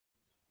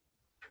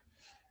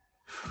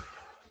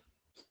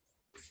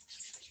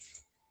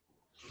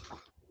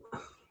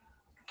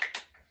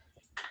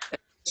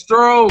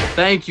Astro.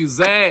 Thank you,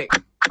 Zach.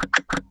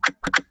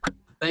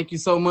 Thank you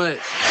so much.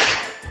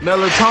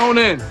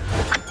 Melatonin.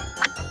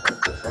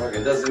 What the fuck?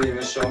 It doesn't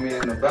even show me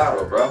in the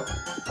battle, bro.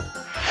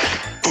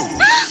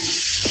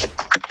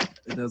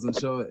 It doesn't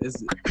show it.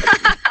 It's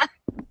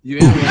you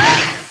in it.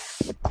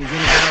 He's in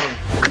the battle.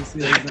 You see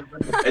that he's in the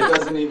battle? It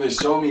doesn't even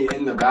show me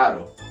in the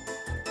battle.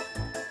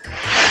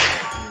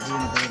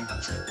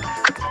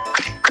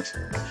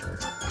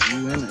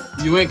 You in it.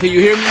 You in? Can you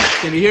hear me?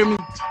 Can you hear me?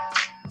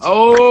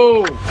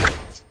 Oh.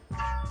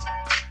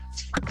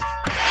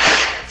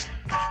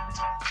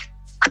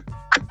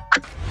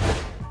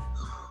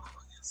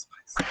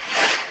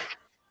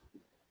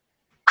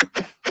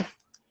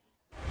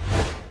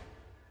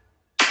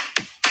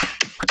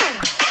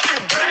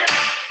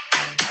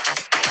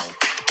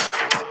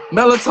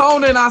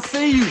 Melatonin, I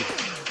see you.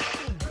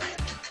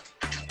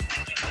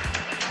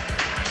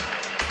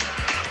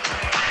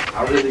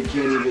 I really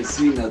can't even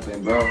see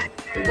nothing, bro.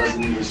 It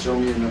doesn't even show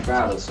me in the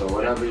battle, so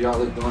whatever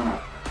y'all are doing, I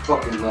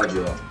fucking love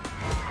y'all.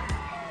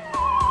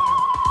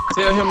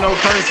 Tell him no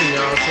cursing,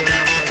 y'all. Tell him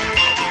no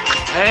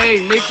cursing.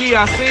 Hey, Nikki,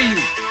 I see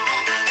you.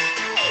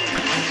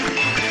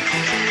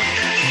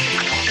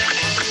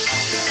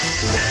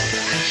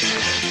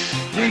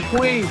 G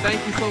Queen,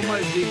 thank you so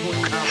much, G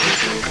Queen. I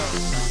appreciate y'all.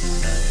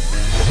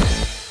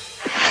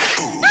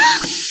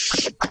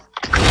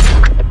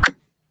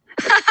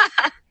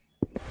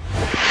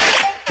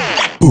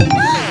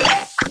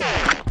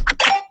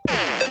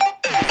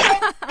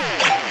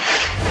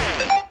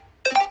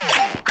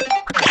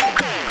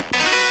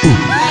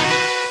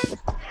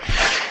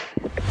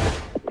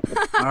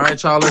 All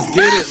right, y'all, let's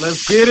get it.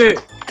 Let's get it.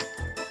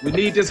 We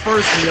need this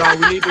first one, y'all.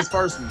 We need this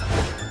first one.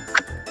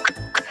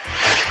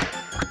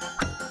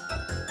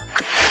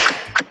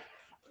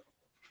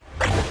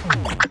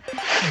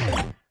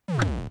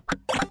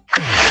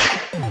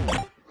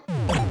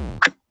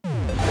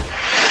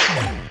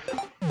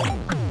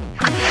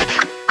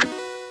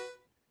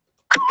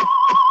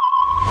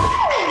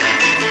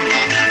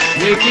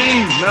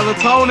 Nikki,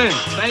 melatonin,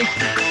 thank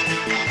you.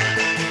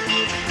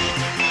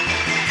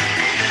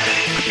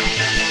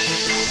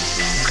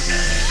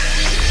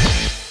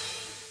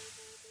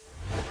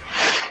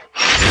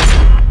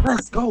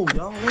 Let's go,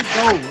 y'all. Let's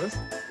go. Let's.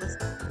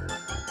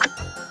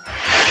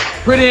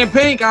 Pretty in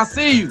pink, I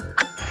see you.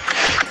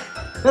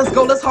 Let's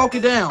go. Let's hawk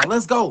it down.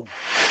 Let's go.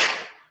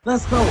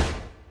 Let's go.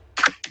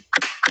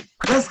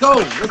 Let's go.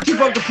 Let's keep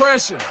up the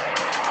pressure.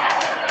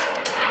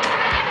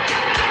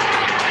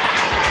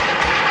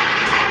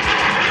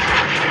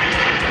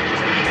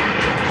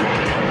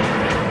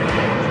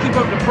 Keep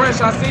up the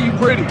pressure. I see you,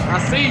 Pretty. I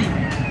see you.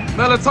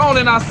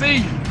 Melatonin, I see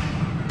you.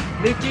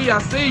 Nikki, I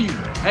see you.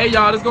 Hey,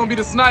 y'all, this is gonna be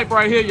the snipe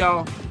right here,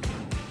 y'all.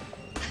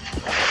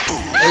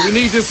 Hey, we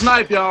need this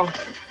snipe, y'all.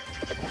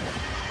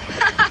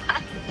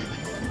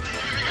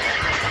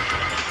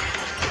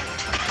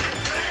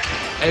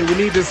 Hey, we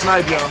need this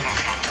snipe, y'all.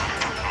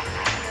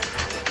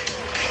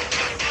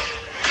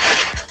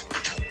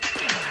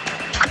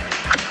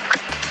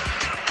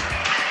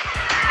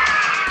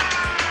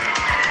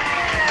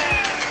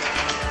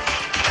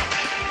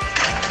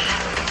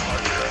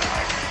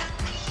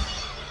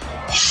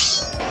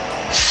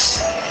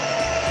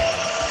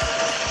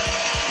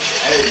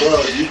 Hey,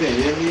 bro, you can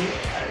hear me?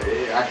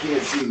 I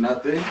can't see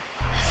nothing.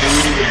 Send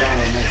me the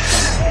battle next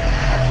time.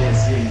 I can't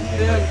see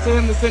anything. Tell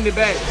him to send it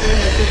back. Tell him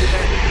to send it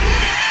back.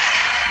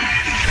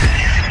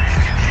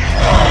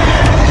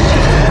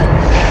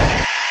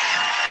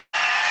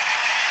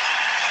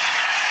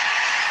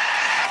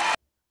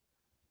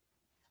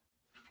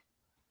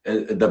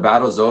 The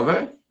battle's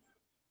over?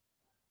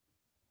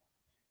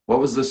 What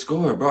was the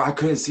score, bro? I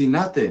couldn't see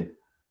nothing.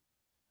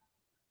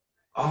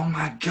 Oh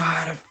my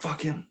God, I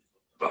fucking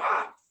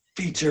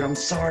featured. I'm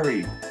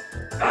sorry.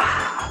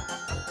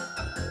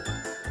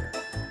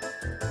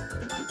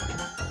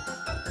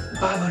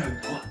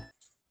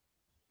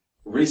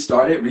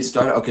 Restart it.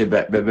 Okay,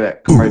 back.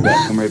 Come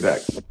right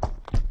back.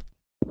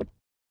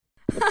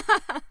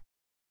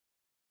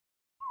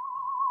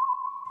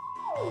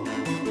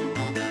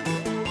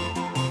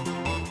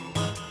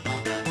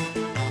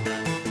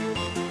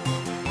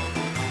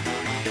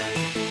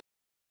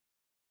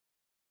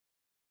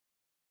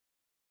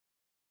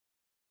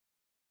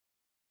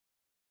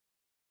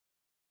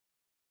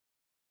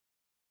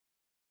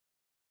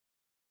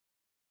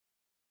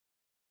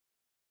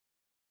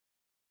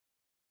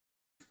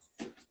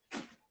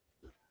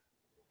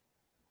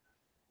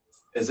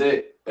 Is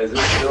it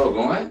still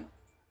going?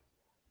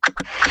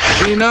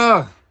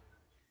 Gina.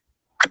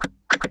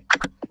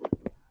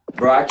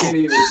 Bro, I can't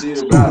even see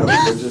the battle.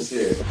 We're just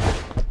here.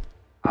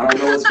 I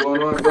don't know what's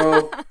going on,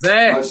 bro.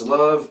 Zach. Much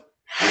love,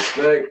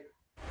 respect.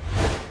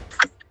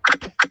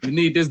 We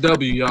need this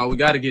W, y'all. We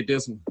got to get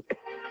this one.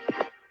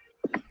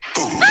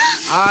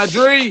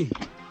 Audrey.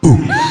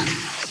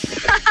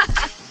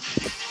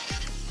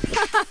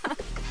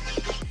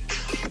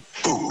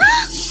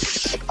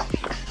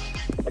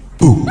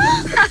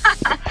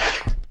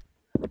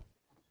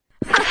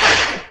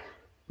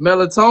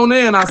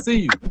 Melatonin, I see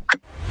you.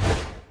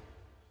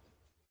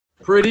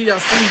 Pretty, I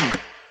see you.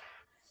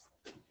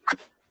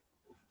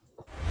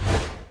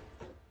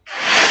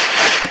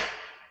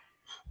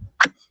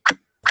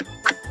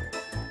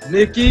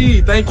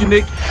 Nikki, thank you,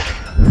 Nikki.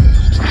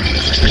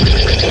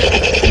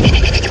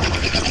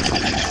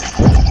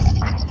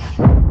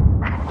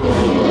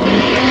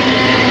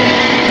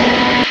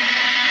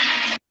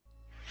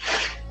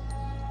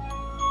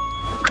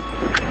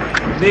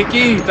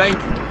 Nikki, thank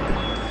you.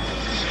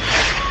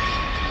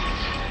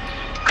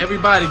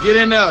 Everybody, get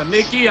in there.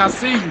 Nikki, I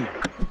see you.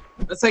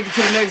 Let's take it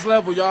to the next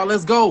level, y'all.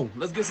 Let's go.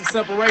 Let's get some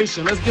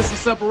separation. Let's get some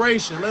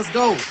separation. Let's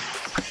go.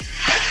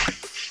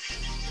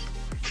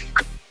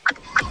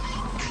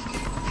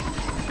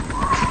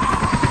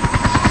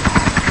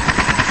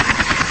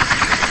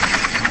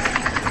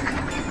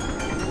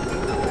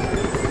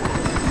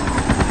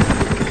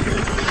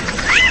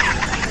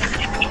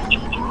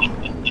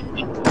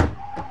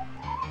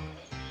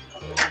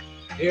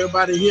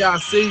 Everybody here, I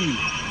see you.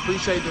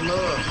 Appreciate the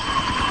love.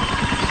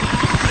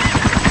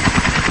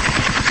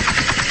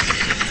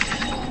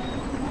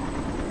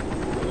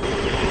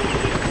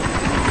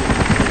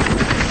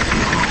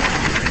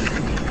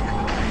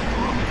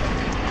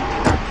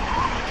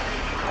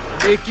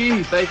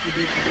 Nikki, thank you,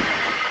 Nikki.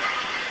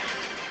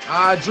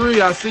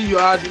 Audrey, I see you,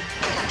 Audrey.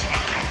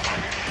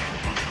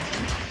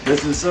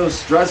 This is so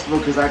stressful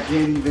because I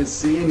can't even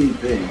see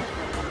anything.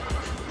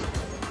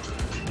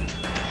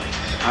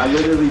 I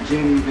literally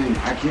can't even,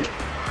 I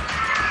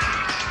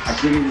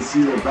can't even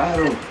see the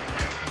battle.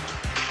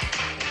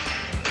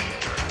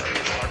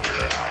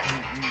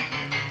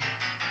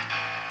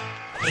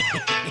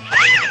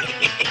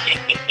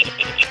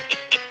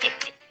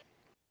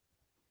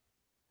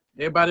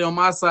 Everybody on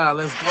my side,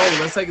 let's go.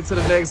 Let's take it to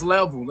the next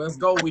level. Let's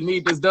go. We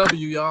need this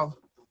W, y'all.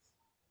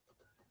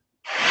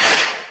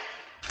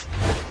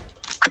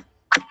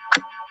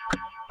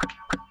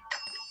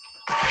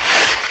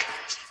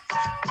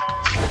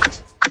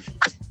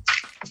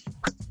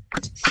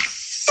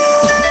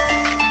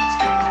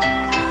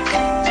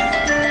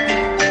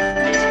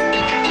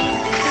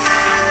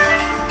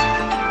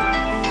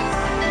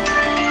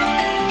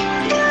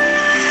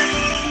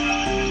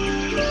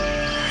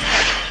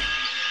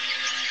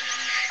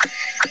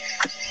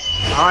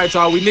 All right,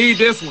 y'all, we need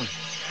this one.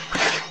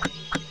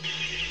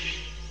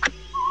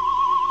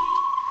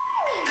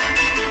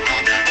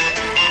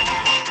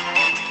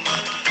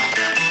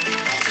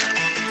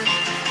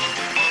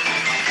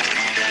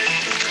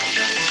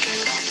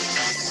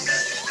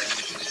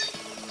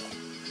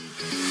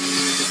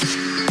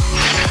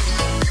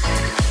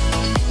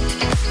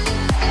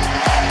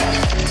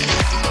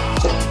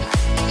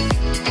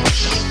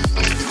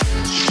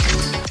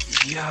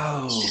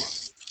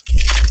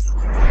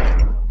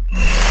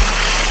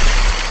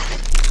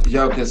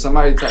 Yo, can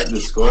somebody type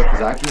the score?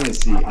 Because I can't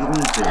see anything.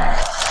 I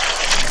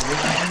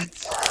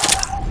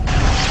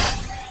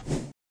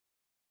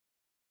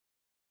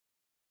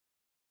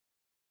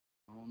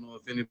don't know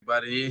if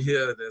anybody in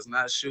here that's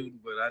not shooting,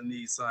 but I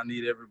need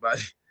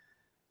everybody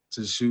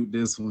to shoot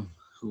this one.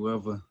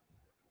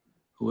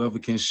 Whoever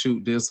can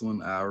shoot this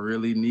one, I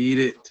really need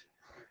it.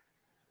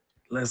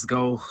 Let's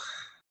go.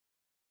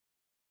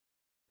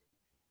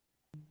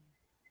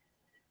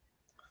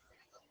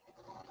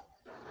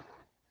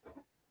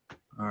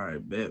 All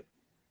right, bet.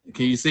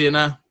 Can you see it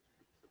now?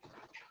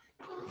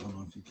 I don't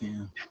know if you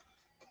can.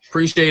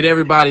 Appreciate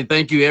everybody.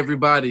 Thank you,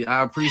 everybody.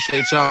 I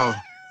appreciate y'all.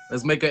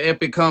 Let's make an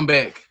epic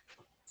comeback.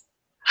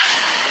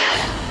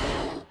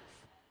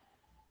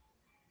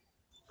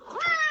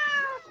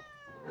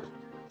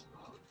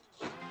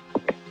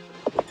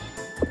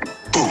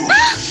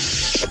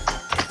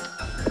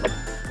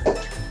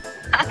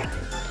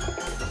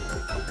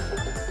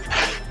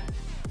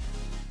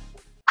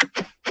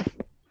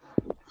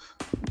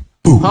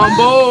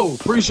 Humble,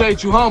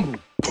 appreciate you, Humble.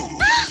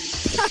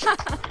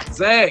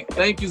 Zach,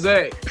 thank you,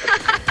 Zach.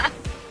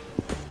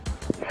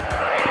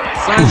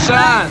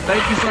 Sunshine,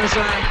 thank you,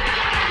 Sunshine.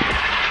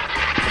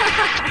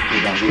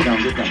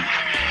 Get down.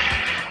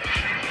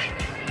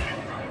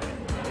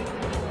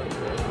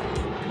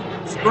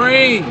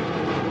 Spring.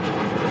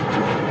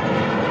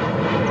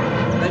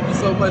 Thank you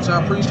so much.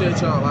 I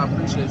appreciate y'all.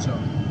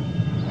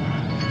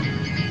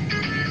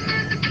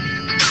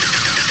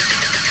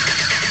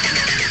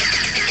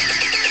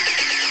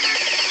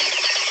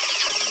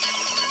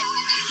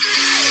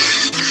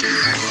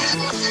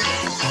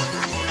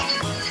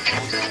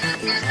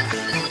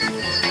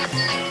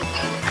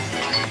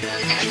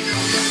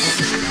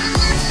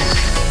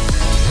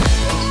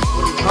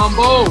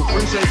 Humble,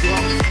 appreciate you.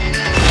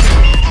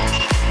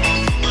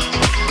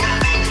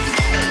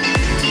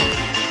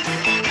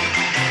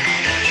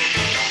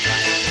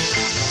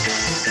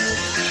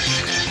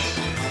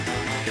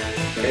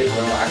 Hey,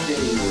 bro, I can't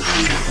even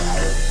see the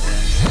battle.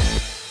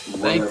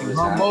 Thank you,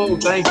 Humble,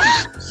 thank you.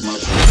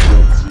 Much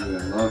respect to you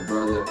and love,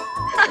 brother.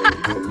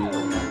 Put me on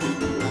that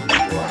video.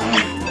 Well, I don't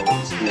even know what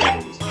the score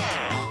is.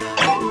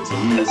 To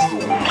me, it's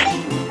still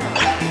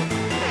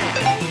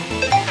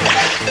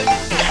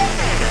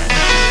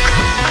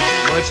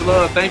much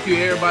love. Thank you,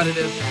 everybody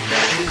that's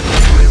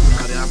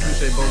everybody. I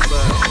appreciate both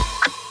sides.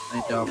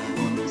 Thank y'all for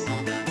doing this.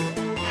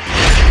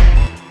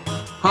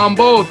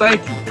 Humble,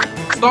 thank you.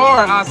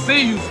 Star, I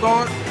see you,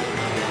 Star.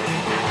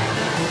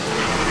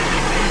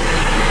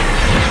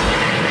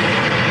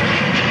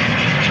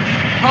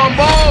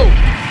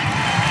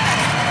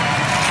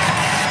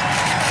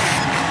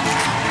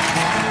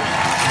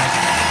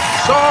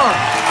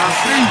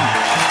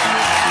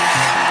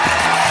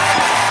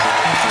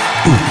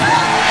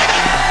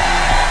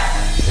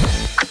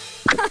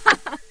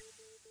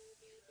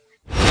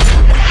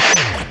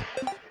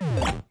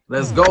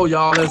 Let's go,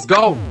 y'all. Let's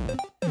go.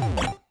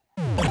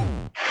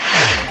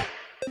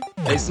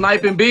 They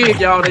sniping big,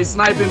 y'all. They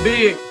sniping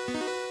big.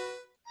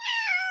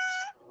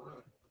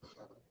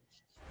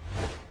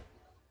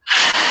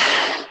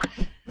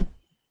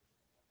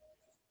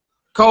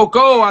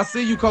 Coco, I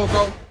see you,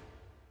 Coco.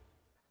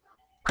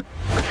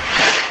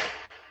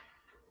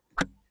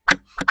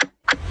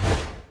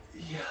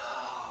 Yo.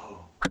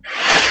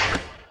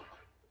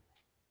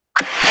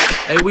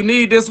 Hey, we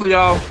need this one,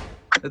 y'all.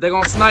 If they're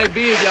gonna snipe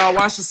big, y'all.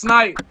 Watch the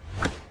snipe.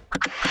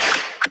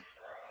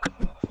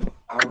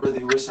 I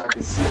really wish I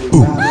could see it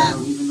now. I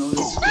don't even know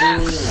the score.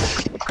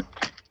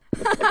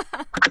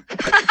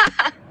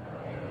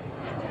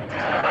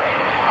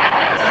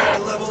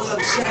 Level up,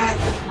 Shaq.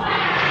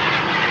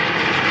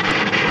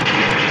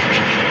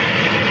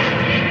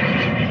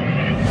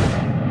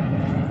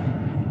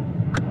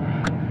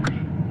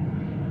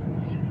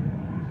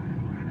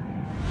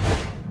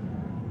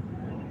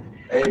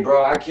 Hey,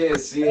 bro, I can't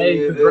see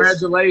any of this.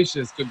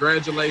 Congratulations.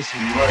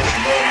 Congratulations. Much love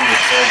and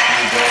respect to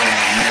you, bro. And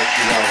next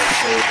year I will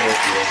play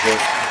Tokyo.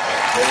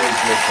 Very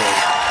good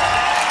coach.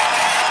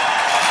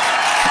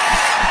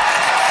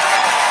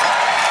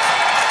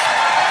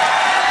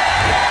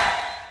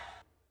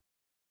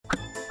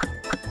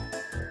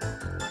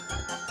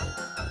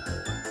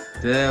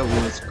 That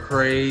was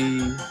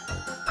crazy.